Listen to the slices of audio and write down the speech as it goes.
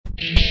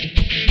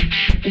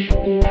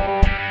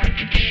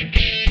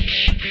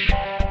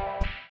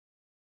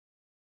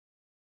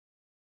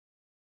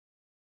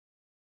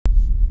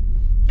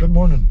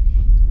morning.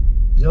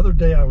 The other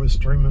day I was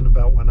dreaming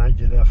about when I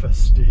get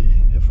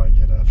FSD, if I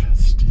get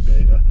FSD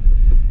beta.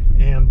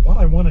 And what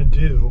I want to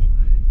do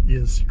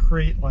is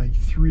create like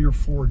 3 or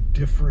 4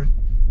 different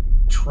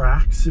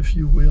tracks, if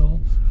you will,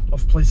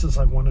 of places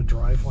I want to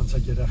drive once I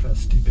get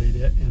FSD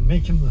beta and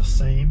make them the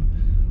same,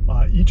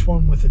 each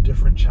one with a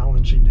different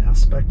challenging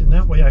aspect. And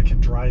that way I can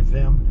drive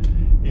them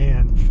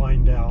and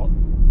find out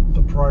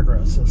the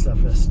progress as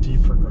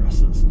FSD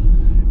progresses.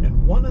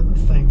 And one of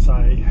the things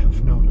I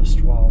have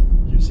noticed while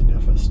using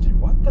FSD,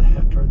 what the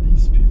heck are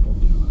these people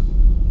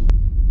doing?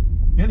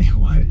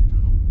 Anyway,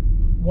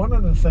 one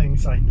of the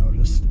things I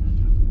noticed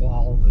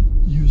while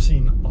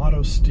using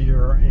auto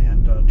steer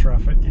and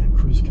traffic and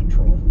cruise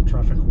control,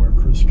 traffic aware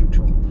cruise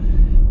control,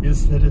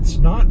 is that it's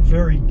not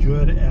very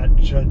good at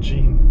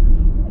judging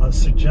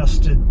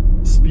suggested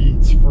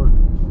speeds for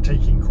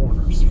taking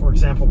corners. For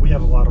example, we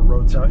have a lot of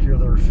roads out here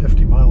that are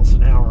 50 miles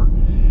an hour,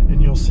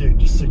 and you'll see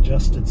a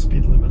suggested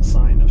speed limit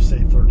sign of,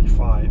 say,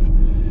 35.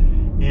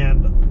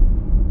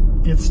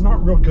 And it's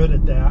not real good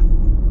at that.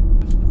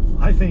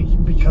 I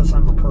think because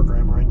I'm a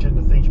programmer, I tend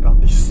to think about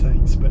these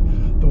things, but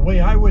the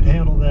way I would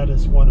handle that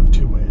is one of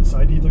 2 ways.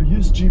 I'd either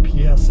use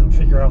GPS and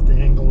figure out the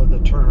angle of the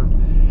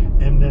turn,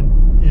 and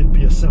then it'd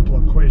be a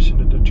simple equation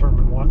to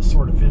determine what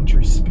sort of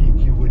entry speed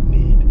you would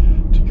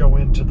need to go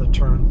into the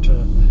turn to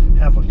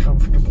have a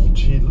comfortable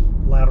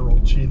lateral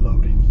G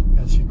loading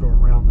as you go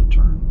around the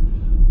turn.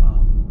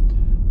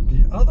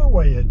 The other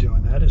way of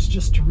doing that is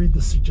just to read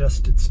the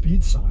suggested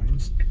speed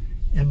signs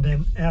and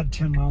then add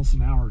 10 miles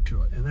an hour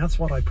to it. And that's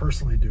what I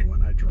personally do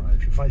when I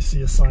drive. If I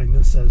see a sign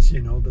that says,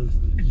 you know,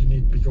 you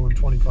need to be going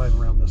 25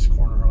 around this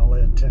corner, I'll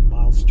add 10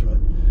 miles to it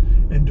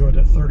and do it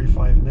at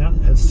 35, and that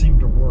has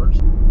seemed to work.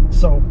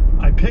 So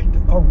I picked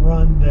a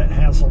run that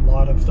has a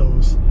lot of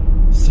those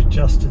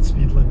suggested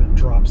speed limit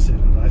drops in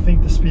it. I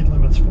think the speed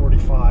limit's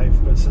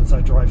 45, but since I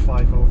drive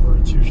 5 over,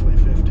 it's usually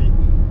 50.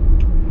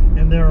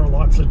 And there are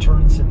lots of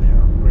turns in there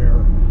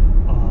where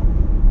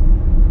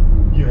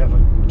you have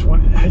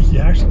you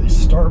actually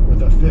start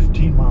with a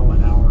 15 mile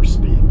an hour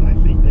speed, and I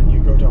think then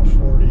you go to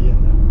 40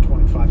 and then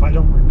 25. I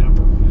don't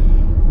remember,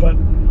 but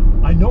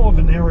I know of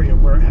an area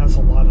where it has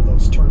a lot of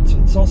those turns,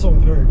 and it's also a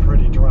very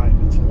pretty drive.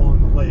 It's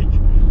along the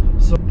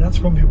lake, so that's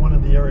going to be one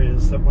of the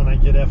areas that when I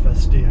get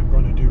FSD I'm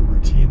going to do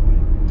routinely.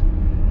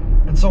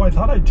 And so I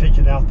thought I'd take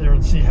it out there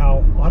and see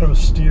how auto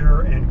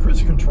steer and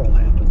cruise control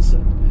handles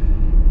it.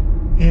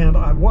 And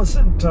I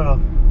wasn't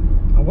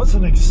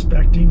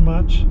expecting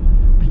much,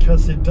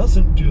 because it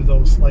doesn't do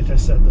those, like I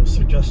said, those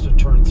suggested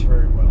turns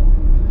very well.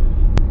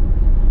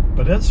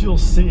 But as you'll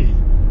see,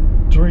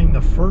 during the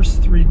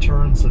first 3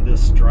 turns of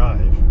this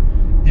drive,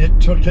 it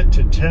took it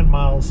to 10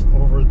 miles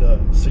over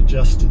the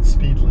suggested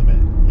speed limit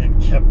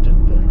and kept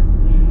it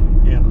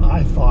there. And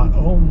I thought,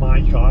 oh my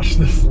gosh,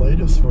 this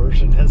latest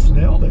version has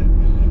nailed it.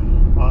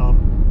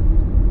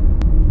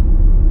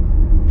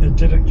 It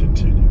didn't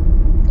continue,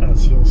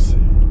 as you'll see.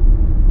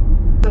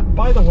 And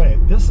by the way,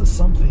 this is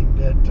something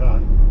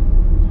that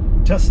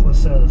Tesla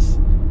says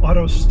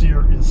auto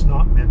steer is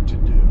not meant to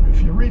do.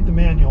 If you read the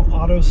manual,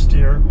 auto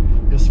steer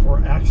is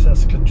for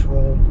access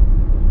controlled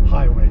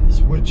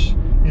highways, which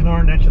in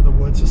our neck of the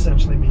woods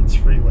essentially means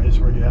freeways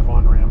where you have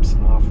on-ramps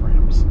and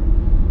off-ramps.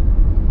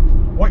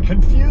 What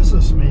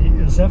confuses me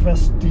is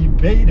FSD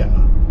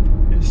beta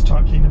is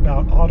talking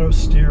about auto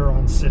steer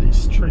on city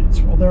streets.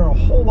 Well, there are a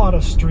whole lot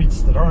of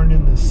streets that aren't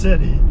in the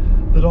city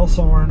that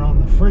also aren't on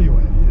the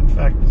freeway. In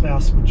fact, the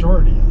vast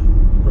majority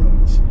of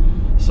roads.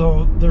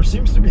 So there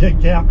seems to be a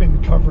gap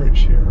in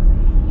coverage here.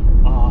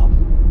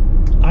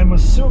 I'm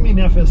assuming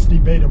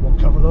FSD beta will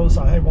cover those.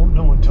 I won't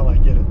know until I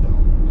get it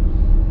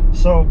though.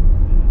 So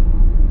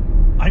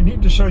I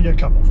need to show you a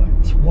couple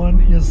things.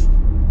 One is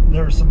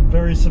there are some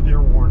very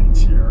severe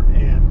warnings here,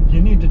 and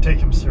you need to take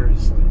them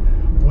seriously.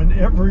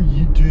 Whenever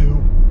you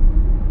do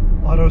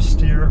auto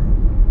steer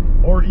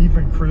or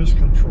even cruise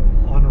control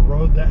on a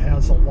road that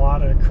has a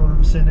lot of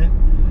curves in it,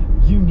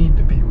 you need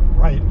to be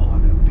right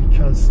on it,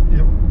 because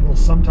it will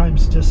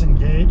sometimes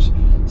disengage,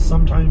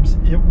 sometimes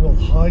it will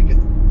hug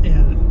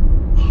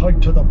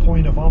to the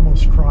point of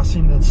almost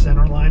crossing the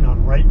center line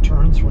on right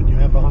turns when you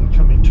have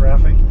oncoming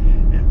traffic,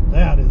 and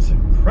that is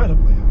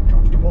incredibly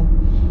uncomfortable.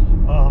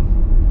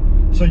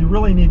 So you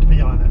really need to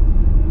be on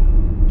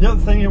it. The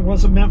other thing, it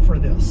wasn't meant for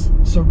this,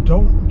 so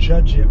don't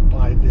judge it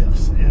by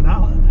this. And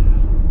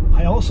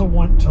I also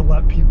want to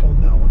let people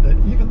know that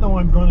even though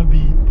I'm going to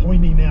be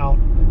pointing out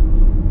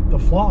the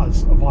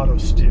flaws of auto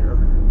steer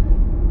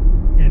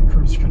and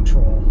cruise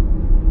control,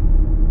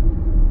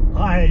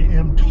 I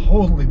am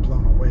totally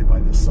blown away by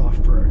this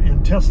software,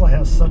 and Tesla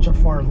has such a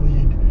far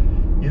lead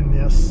in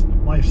this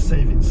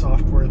life-saving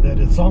software that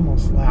it's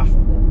almost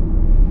laughable.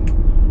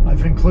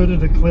 I've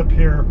included a clip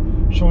here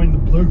showing the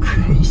Blue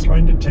Cruise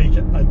trying to take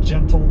a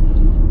gentle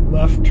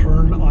left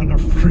turn on a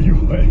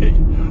freeway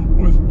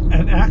with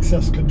an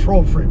access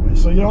control freeway,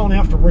 so you don't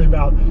have to worry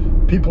about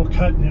people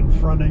cutting in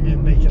front of you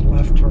and making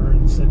left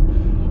turns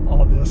and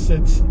all this.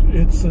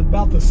 It's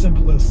about the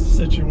simplest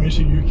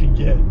situation you can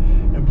get,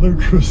 and Blue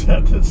Cruise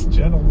had this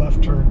gentle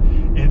left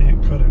turn and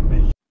it couldn't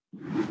make it.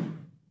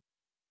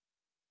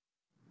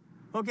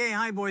 Okay,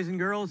 hi boys and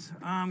girls.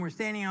 We're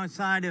standing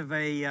outside of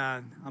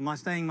a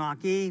Mustang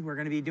Mach-E. We're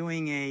going to be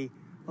doing a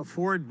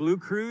Ford Blue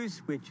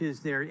Cruise, which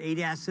is their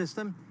ADAS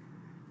system.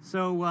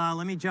 So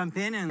let me jump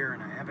in, and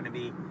I happen to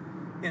be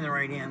in the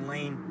right-hand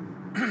lane.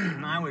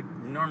 I would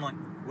normally,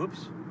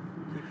 whoops.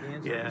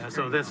 Yeah,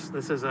 so this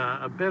is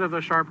a bit of a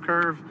sharp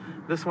curve.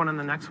 This one and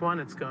the next one,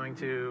 it's going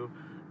to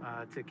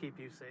keep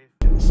you safe.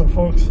 So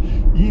folks,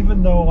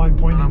 even though I'm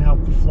pointing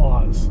out the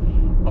flaws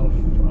of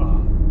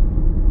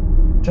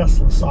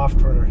Tesla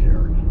software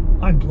here,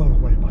 I'm blown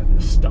away by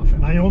this stuff.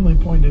 And I only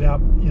point it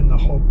out in the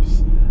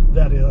hopes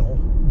that it'll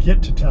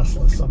get to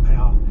Tesla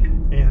somehow.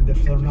 And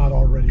if they're not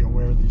already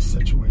aware of these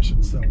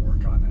situations, they'll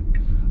work on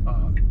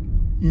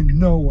it. In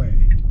no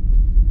way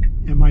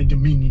am I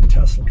demeaning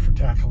Tesla for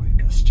tackling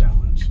this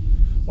challenge.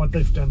 What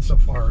they've done so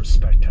far is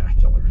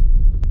spectacular.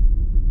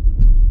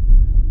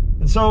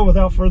 And so,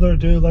 without further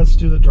ado, let's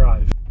do the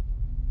drive.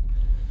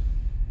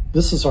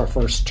 This is our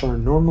first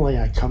turn. Normally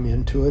I come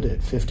into it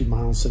at 50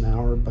 miles an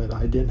hour, but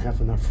I didn't have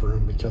enough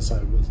room because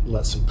I would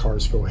let some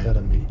cars go ahead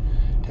of me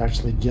to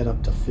actually get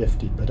up to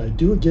 50, but I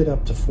do get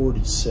up to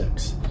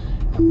 46.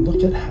 And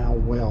look at how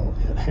well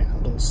it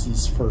handles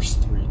these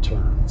first 3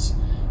 turns.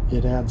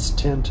 It adds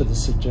 10 to the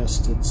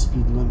suggested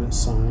speed limit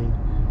sign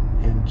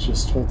and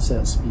just holds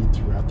that speed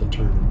throughout the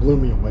turn. It blew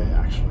me away,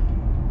 actually.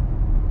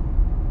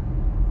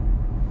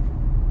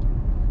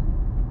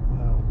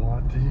 Well,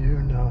 what do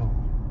you know?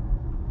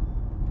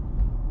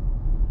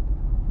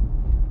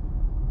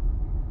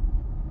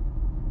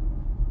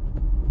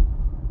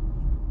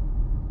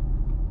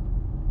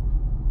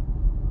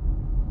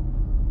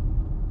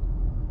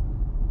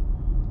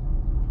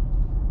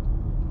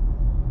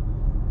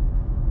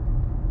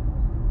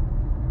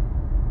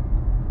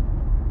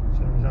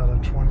 So we got a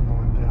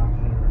 21 down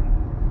here.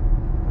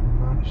 I'm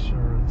not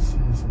sure it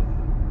sees it.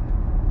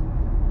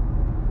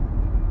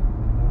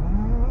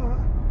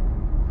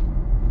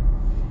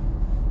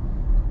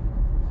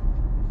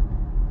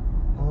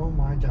 Oh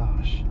my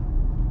gosh.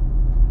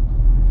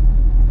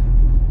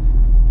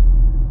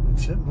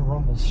 It's hitting the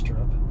rumble strip,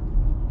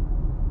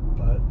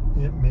 but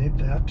it made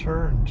that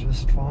turn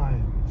just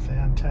fine.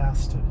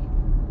 Fantastic.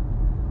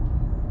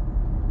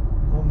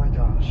 Oh my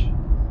gosh.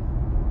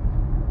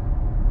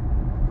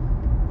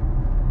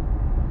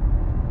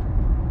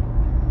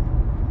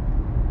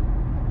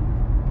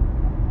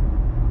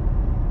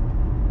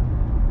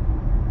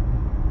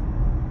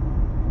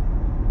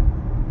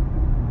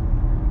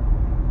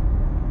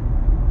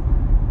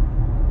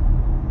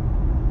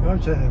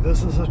 Okay,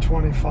 this is a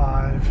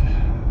 25,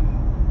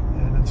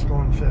 and it's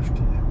going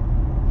 50.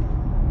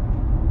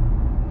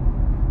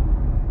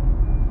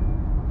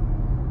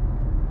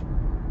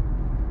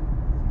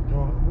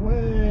 Going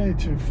way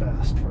too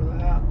fast for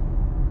that.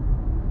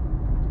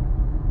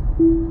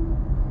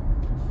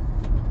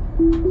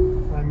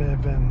 I may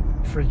have been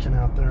freaking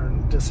out there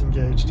and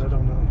disengaged, I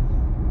don't know.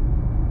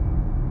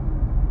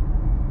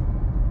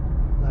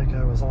 That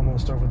guy was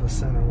almost over the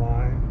center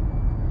line.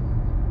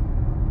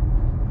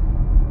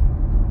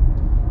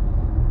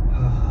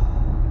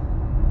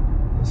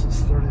 This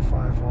is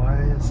 35. Why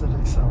is it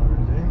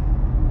accelerating?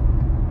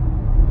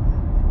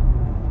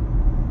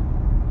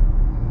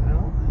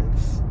 Well,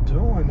 it's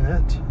doing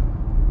it.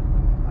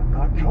 I'm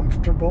not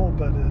comfortable,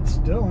 but it's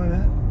doing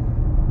it.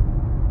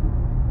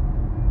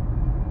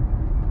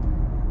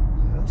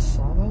 Yes,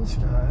 saw those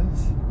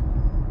guys.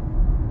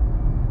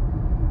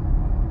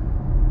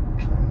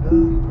 Kinda,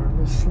 or at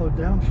least slowed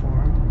down for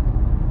them.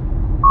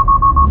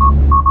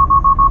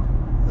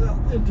 Well,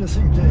 it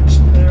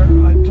disengaged there.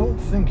 I don't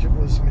think it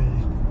was me.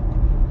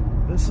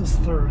 This is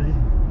 30.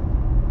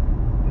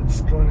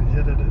 It's going to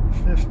hit it at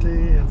 50.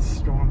 It's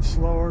going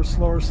slower,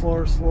 slower,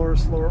 slower, slower,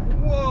 slower.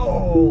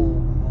 Whoa!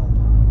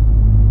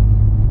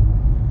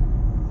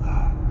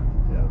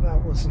 Yeah,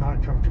 that was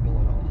not comfortable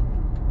at all.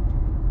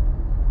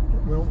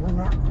 Well, we're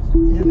not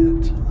in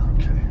it.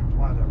 Okay,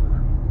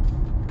 whatever.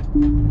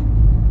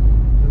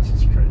 This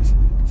is crazy.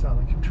 It's out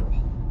of control.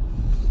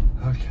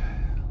 Okay,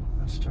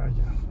 let's try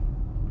again.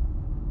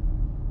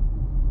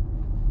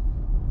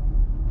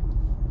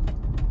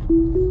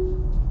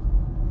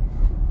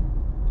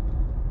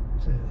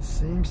 Okay, it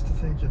seems to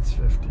think it's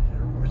 50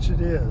 here, which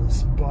it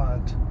is,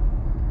 but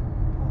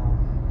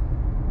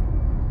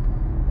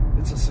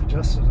it's a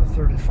suggested of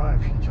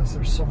 35 because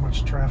there's so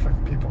much traffic,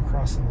 people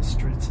crossing the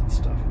streets and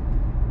stuff.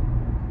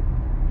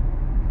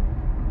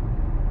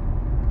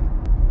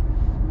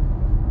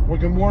 Well,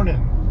 good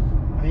morning.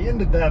 I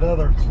ended that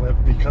other clip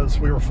because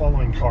we were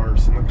following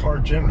cars, and the car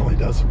generally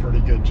does a pretty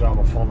good job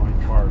of following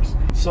cars.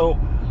 So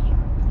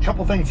a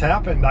couple things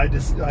happened. I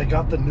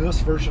got the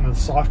newest version of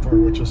the software,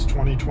 which is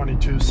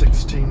 2022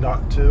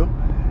 16.2,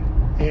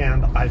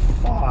 and I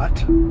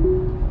thought,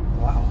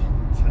 wow,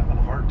 it's having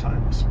a hard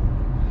time this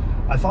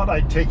morning. I thought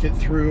I'd take it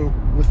through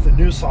with the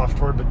new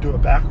software, but do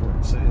it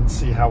backwards and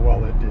see how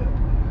well it did.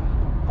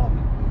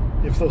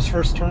 If those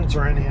first turns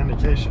are any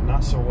indication,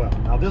 not so well.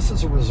 Now this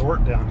is a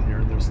resort down here,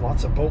 and there's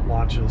lots of boat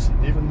launches,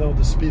 and even though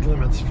the speed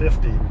limit's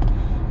 50,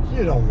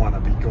 you don't want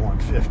to be going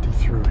 50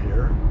 through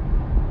here.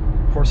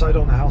 Of course, I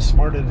don't know how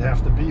smart it'd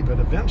have to be, but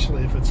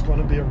eventually, if it's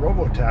going to be a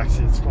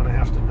robo-taxi, it's going to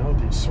have to know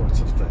these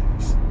sorts of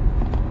things.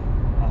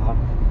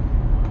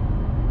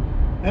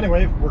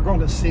 Anyway, we're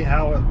going to see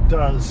how it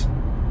does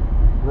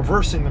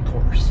reversing the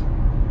course.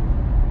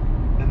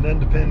 And then,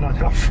 depending on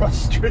how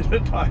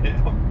frustrated I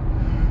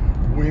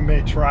am, we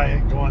may try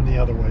it going the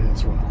other way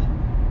as well.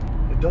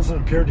 It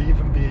doesn't appear to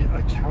even be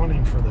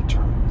accounting for the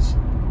turns.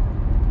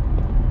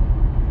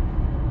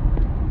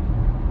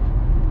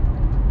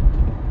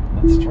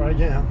 Let's try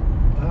again.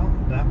 Well,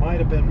 that might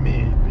have been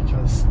me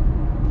because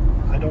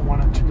I don't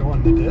want it to go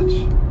in the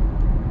ditch.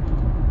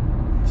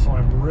 So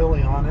I'm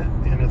really on it,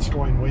 and it's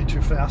going way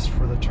too fast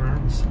for the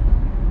turns.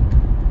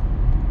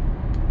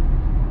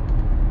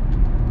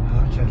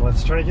 Okay,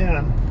 let's try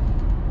again.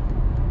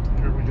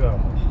 Here we go.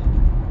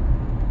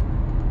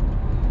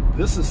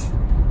 This is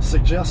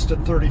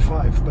suggested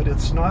 35, but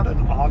it's not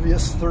an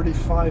obvious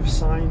 35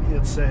 sign.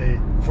 It's a,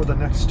 for the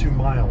next 2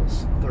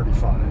 miles,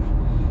 35,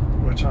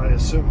 which I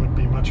assume would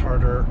be much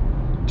harder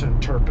to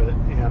interpret,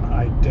 and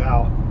I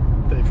doubt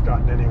they've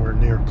gotten anywhere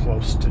near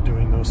close to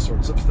doing those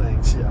sorts of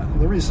things yet. And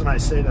the reason I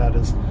say that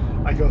is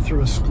I go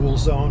through a school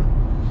zone,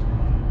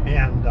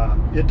 and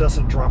it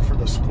doesn't drop for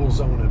the school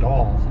zone at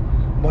all,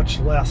 much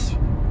less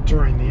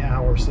during the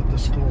hours that the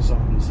school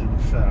zone is in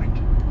effect.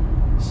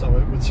 So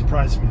it would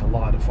surprise me a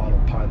lot if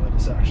Autopilot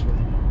is actually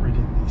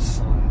reading these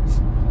signs.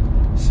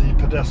 See,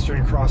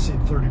 pedestrian crossing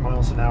 30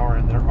 miles an hour,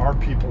 and there are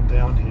people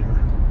down here.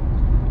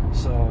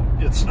 So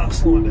it's not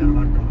slowing down.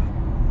 I'm going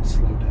to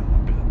slow down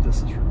a bit.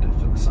 This is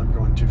ridiculous. I'm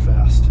going too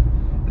fast.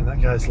 And that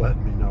guy's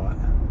letting me know it,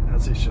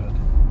 as he should.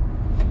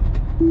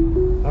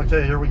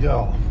 Okay, here we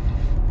go.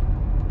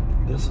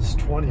 This is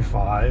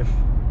 25.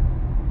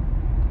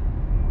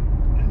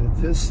 And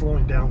it is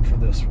slowing down for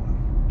this one.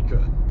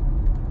 Good.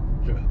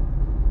 Good.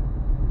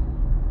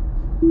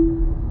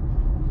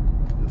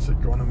 Is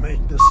it going to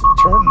make this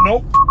turn?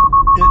 Nope.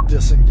 It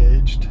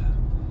disengaged.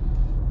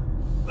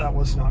 That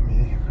was not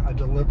me. I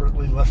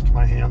deliberately left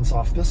my hands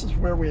off. This is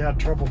where we had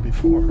trouble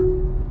before.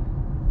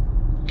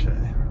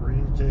 Okay,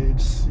 re-engage,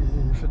 see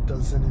if it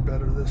does any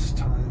better this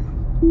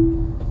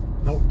time.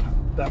 Nope,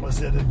 that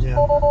was it again.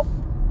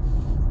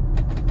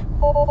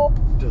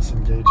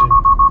 Disengaging.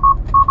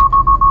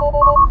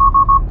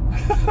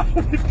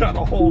 We've got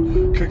a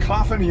whole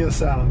cacophony of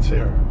sounds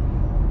here.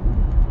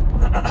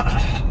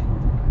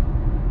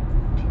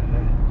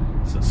 Okay,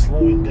 is it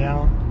slowing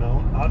down? No,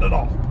 not at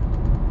all.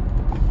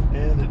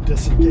 And it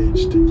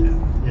disengaged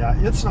again. Yeah,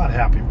 it's not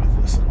happy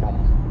with this at all.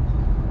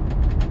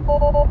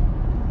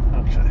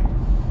 Okay.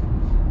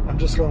 I'm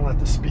just going to let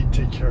the speed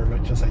take care of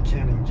it because I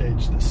can't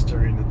engage the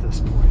steering at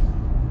this point.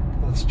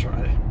 Let's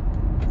try.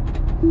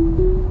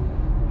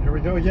 Here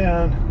we go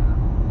again.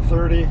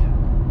 30.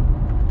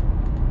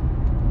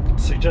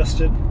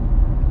 Suggested.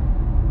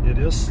 It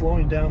is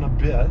slowing down a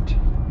bit.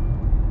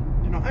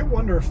 You know, I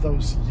wonder if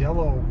those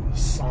yellow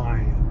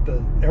signs,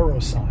 the arrow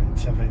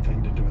signs, have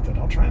anything to do with it.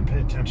 I'll try and pay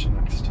attention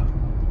next time.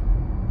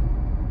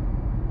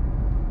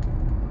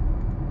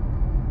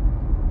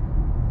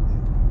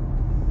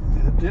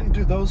 It didn't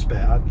do those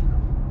bad.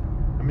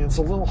 I mean, it's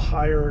a little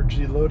higher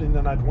G loading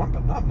than I'd want,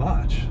 but not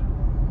much.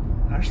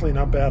 Actually,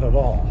 not bad at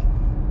all.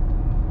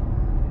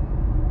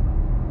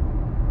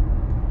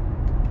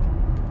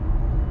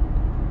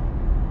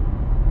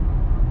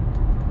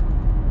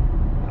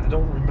 I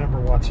don't remember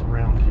what's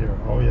around here.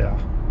 Oh yeah,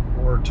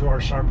 we're to our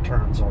sharp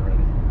turns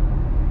already.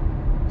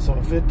 So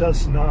if it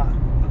does not,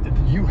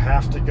 you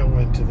have to go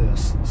into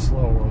this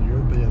slow or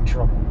you'll be in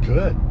trouble.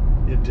 Good,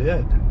 it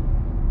did.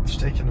 It's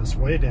taking us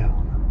way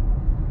down.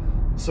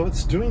 So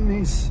it's doing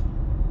these,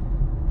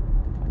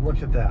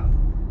 look at that,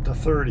 to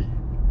 30.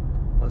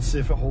 Let's see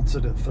if it holds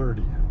it at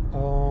 30.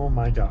 Oh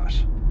my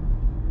gosh.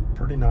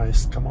 Pretty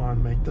nice. Come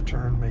on, make the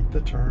turn, make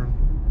the turn.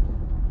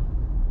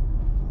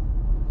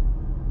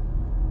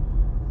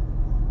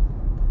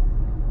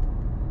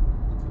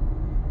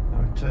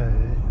 Okay,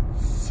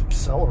 it's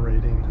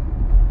accelerating.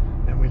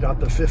 And we got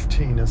the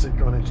 15. Is it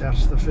going to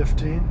catch the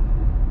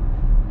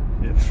 15?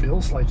 It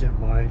feels like it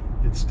might.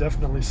 It's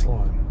definitely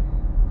slowing.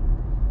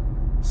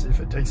 See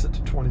if it takes it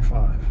to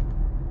 25.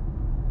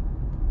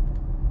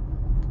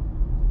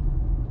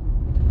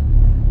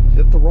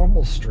 Hit the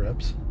rumble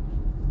strips,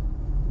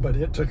 but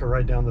it took it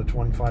right down to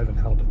 25 and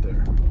held it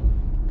there.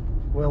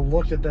 Well,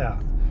 look at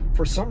that.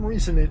 For some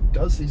reason, it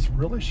does these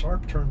really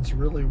sharp turns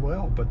really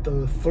well, but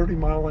the 30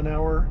 mile an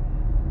hour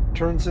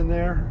turns in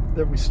there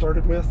that we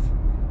started with,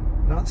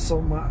 not so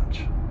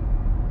much.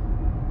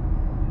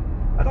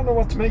 I don't know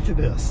what to make of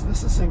this.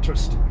 This is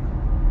interesting.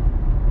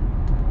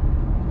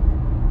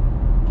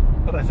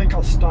 But I think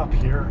I'll stop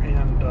here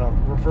and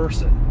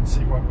reverse it and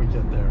see what we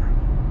get there.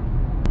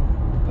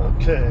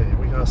 Okay,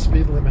 we got a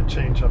speed limit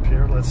change up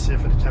here. Let's see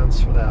if it accounts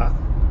for that.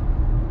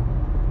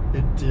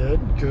 It did,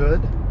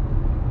 good.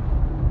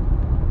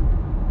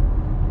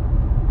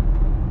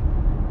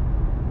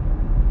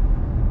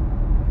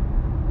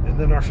 And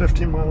then our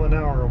 15 mile an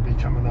hour will be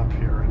coming up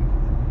here. And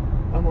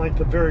unlike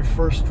the very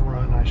first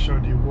run I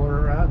showed you,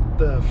 we're at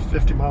the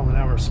 50 mile an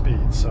hour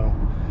speed. So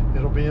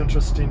it'll be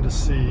interesting to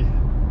see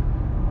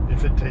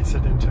if it takes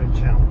it into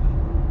account.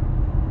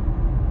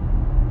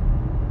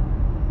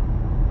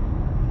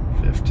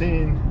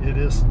 15, it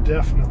is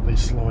definitely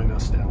slowing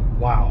us down.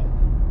 Wow.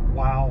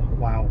 Wow,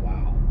 wow,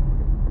 wow.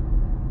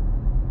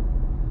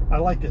 I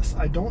like this.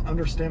 I don't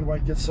understand why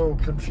it gets so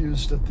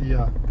confused at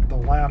the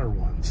latter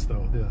ones,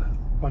 though, the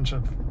bunch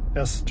of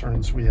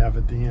S-turns we have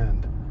at the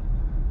end.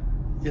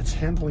 It's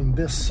handling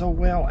this so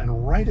well,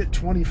 and right at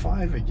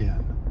 25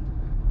 again.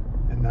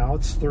 And now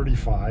it's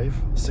 35,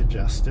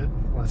 suggested.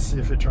 Let's see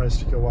if it tries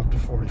to go up to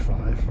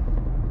 45.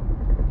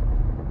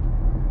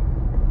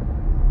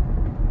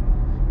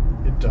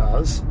 It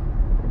does.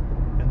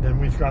 And then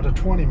we've got a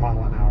 20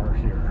 mile an hour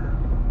here.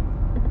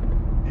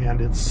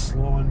 And it's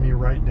slowing me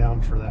right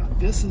down for that.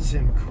 This is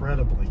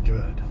incredibly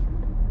good.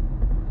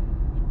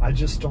 I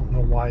just don't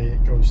know why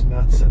it goes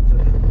nuts at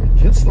it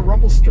hits the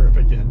rumble strip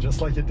again, just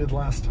like it did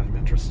last time.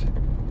 Interesting.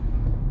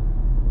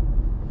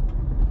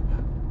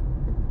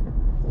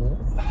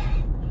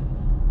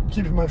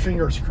 Keeping my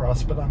fingers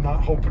crossed, but I'm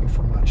not hoping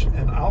for much.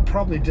 And I'll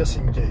probably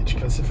disengage,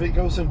 because if it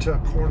goes into a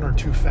corner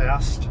too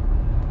fast,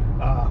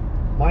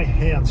 my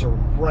hands are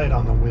right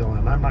on the wheel,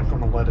 and I'm not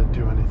going to let it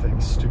do anything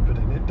stupid.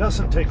 And it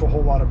doesn't take a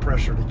whole lot of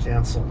pressure to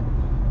cancel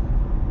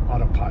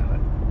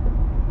autopilot.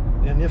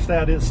 And if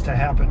that is to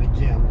happen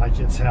again, like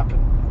it's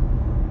happened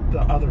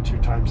the other 2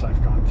 times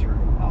I've gone through,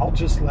 I'll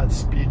just let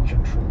speed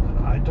control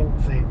it. I don't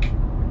think...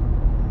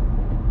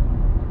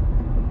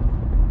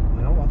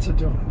 Well, what's it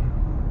doing?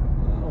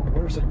 Oh,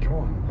 where's it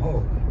going?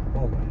 Holy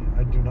moly.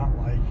 I do not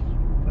like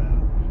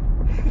that.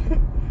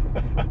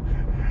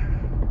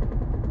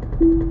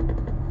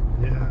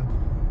 Yeah.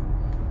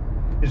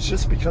 It's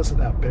just because of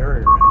that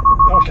barrier.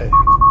 Okay,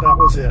 that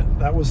was it.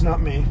 That was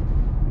not me.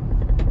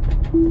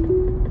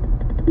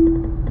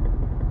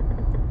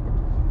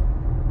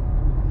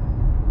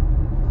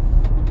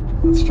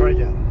 Let's try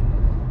again.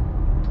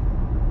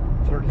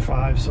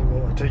 35, so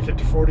we'll take it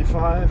to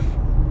 45.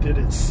 Did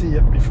it see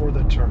it before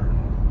the turn?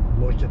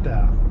 Look at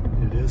that.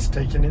 It is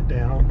taking it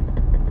down.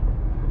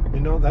 You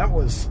know, that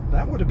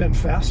would have been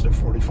fast at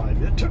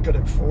 45. It took it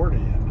at 40.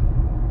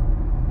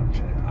 And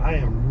okay, I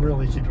am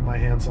really keeping my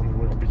hands on the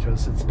wheel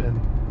because it's been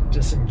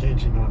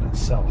disengaging on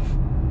itself.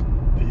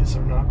 These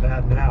are not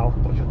bad now.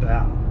 Look at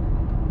that.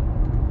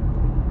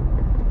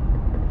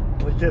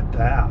 Look at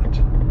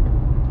that.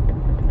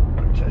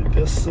 Okay,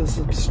 this is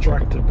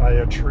obstructed by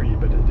a tree,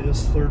 but it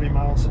is 30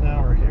 miles an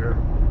hour here.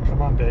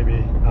 Come on,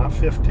 baby. Not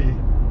 50.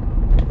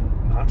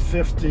 Not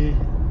 50.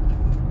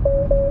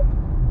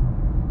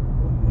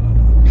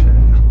 Okay,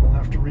 we'll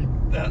have to read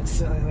that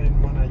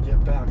sign when I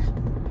get back.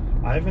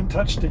 I haven't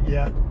touched it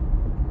yet.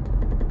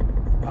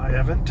 I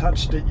haven't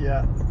touched it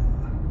yet.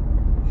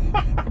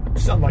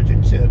 Sound like a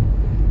kid.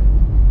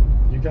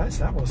 You guys,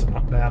 that wasn't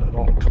not bad at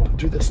all. Come on,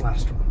 do this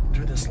last one.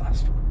 Do this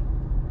last one.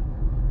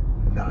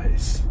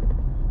 Nice.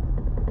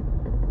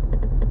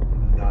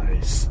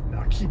 Nice.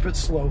 Now keep it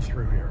slow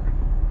through here.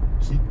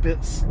 Keep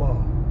it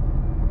slow.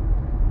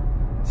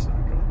 It's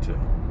not going to.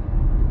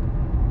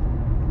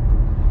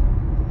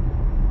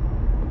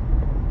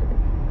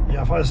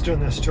 Yeah, if I was doing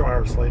this 2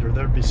 hours later,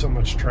 there'd be so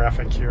much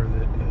traffic here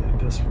that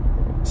this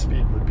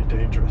speed would be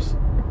dangerous.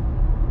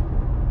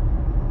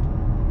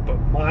 But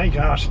my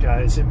gosh,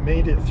 guys, it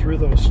made it through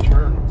those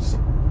turns.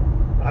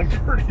 I'm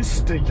pretty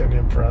stinking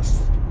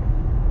impressed.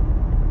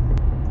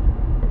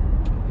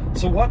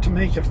 So what to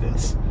make of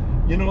this?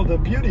 You know, the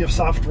beauty of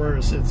software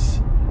is it's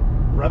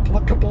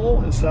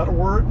replicable. Is that a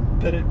word?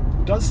 That it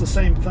does the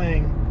same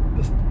thing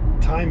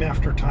time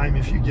after time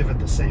if you give it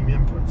the same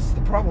inputs.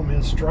 The problem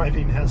is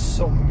driving has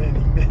so many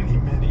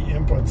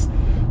inputs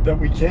that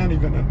we can't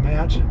even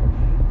imagine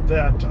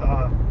that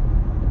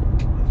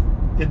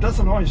it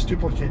doesn't always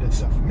duplicate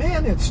itself.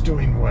 Man, it's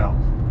doing well.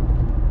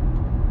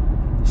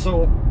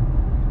 So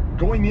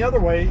going the other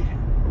way,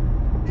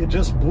 it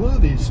just blew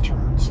these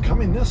turns.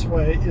 Coming this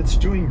way, it's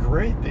doing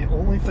great. The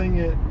only thing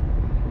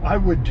I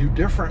would do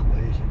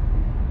differently,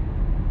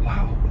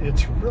 wow,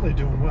 it's really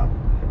doing well.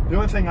 The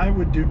only thing I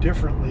would do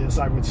differently is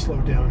I would slow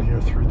down here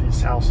through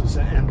these houses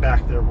and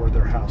back there where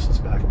their house is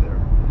back there,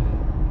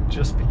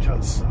 just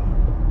because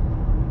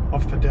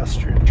of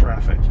pedestrian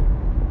traffic.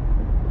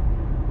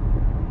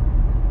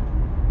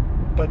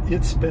 But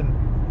it's been,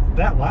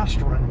 that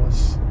last run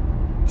was,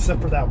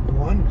 except for that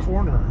one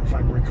corner, if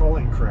I'm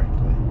recalling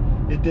correctly,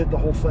 it did the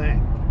whole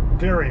thing.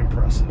 Very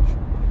impressive.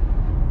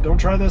 Don't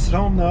try this at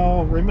home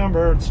though.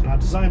 Remember, it's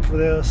not designed for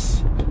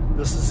this.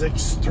 This is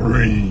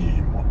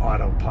extreme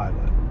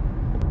autopilot.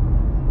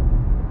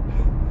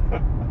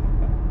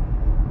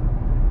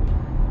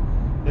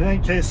 In any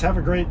case, have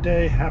a great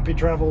day. Happy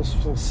travels.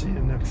 We'll see you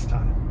next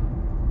time.